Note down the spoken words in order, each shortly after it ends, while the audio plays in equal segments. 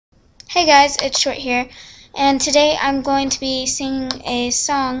Hey guys, it's Short here, and today I'm going to be singing a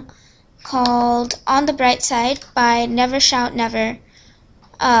song called On the Bright Side by Never Shout Never.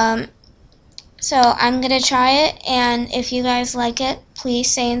 So I'm going to try it, and if you guys like it, please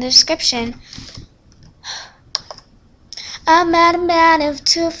say in the description. I met a man of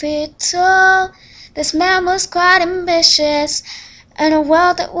 2 feet tall. This man was quite ambitious, in a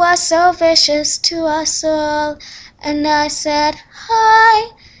world that was so vicious to us all. And I said,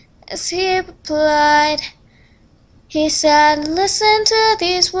 hi, as he replied. He said, listen to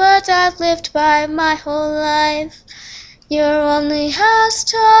these words I've lived by my whole life. You're only as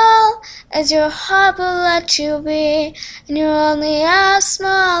tall as your heart will let you be, and you're only as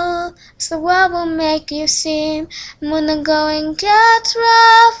small as the world will make you seem. And when the going gets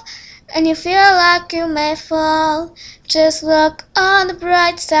rough and you feel like you may fall, just look on the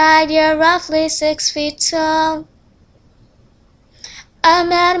bright side, you're roughly 6 feet tall. I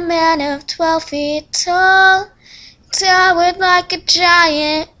met a man of 12 feet tall, towered like a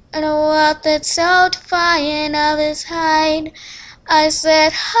giant in a world that's so defiant of his height. I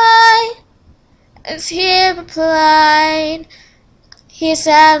said hi, as he replied. He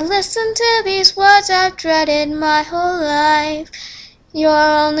said, listen to these words I've dreaded my whole life. You're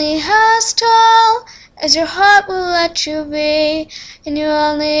only as tall as your heart will let you be, and you're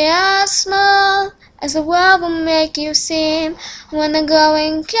only as small as the world will make you seem. When the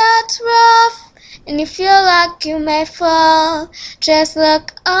going gets rough and you feel like you may fall, just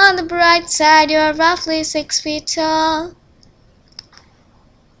look on the bright side, you're roughly 6 feet tall.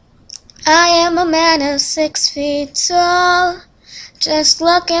 I am a man of 6 feet tall, just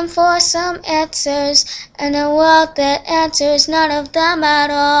looking for some answers in a world that answers none of them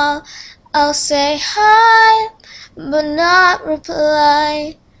at all. I'll say hi, but not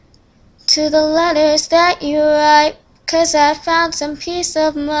reply to the letters that you write, 'cause I found some peace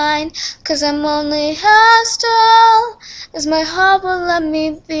of mind, 'cause I'm only as tall as my heart will let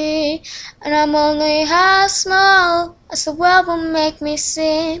me be, and I'm only as small as the world will make me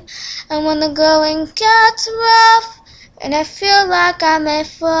seem. And when the going gets rough and I feel like I may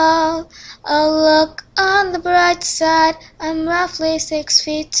fall, I'll look on the bright side, I'm roughly 6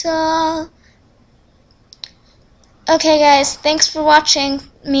 feet tall. Okay guys, thanks for watching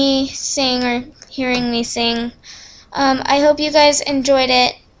me sing or hearing me sing. I hope you guys enjoyed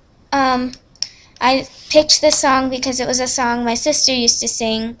it. I picked this song because it was a song my sister used to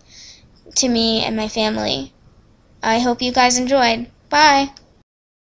sing to me and my family. I hope you guys enjoyed. Bye!